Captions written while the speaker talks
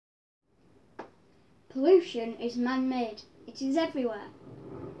Pollution is man-made. It is everywhere.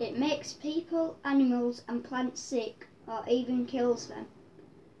 It makes people, animals and plants sick or even kills them.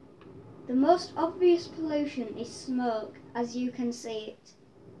 The most obvious pollution is smoke, as you can see it.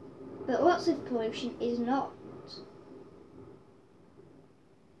 But lots of pollution is not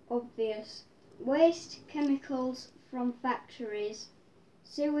obvious. Waste, chemicals from factories,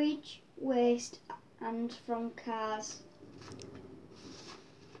 sewage, waste and from cars.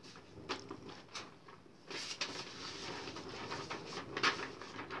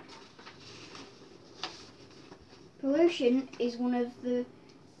 Pollution is one of the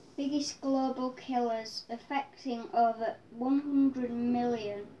biggest global killers, affecting over 100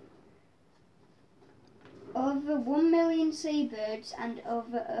 million. Over 1 million seabirds and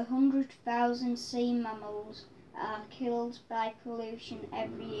over 100,000 sea mammals are killed by pollution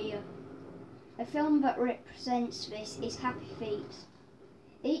every year. A film that represents this is Happy Feet.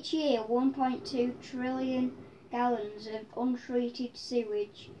 Each year 1.2 trillion gallons of untreated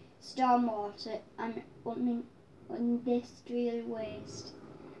sewage, stormwater and industrial waste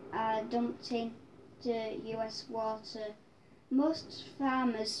are dumped into US water. Most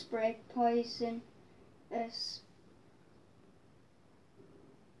farmers spray poisonous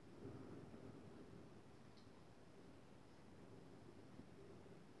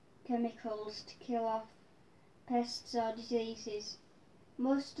chemicals to kill off pests or diseases.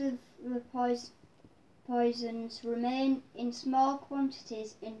 Most of the poisons remain in small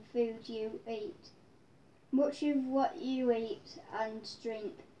quantities in food you eat. Much of what you eat and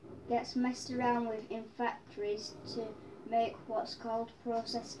drink gets messed around with in factories to make what's called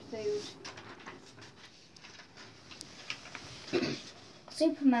processed food.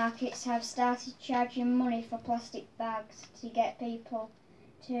 Supermarkets have started charging money for plastic bags to get people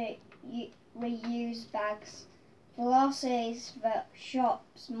to reuse bags. The law says that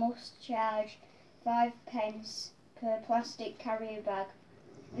shops must charge 5p per plastic carrier bag.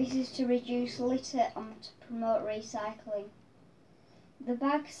 This is to reduce litter and to promote recycling. The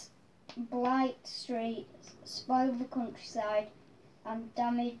bags blight streets, spoil the countryside and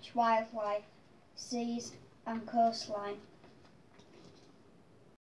damage wildlife, seas and coastline.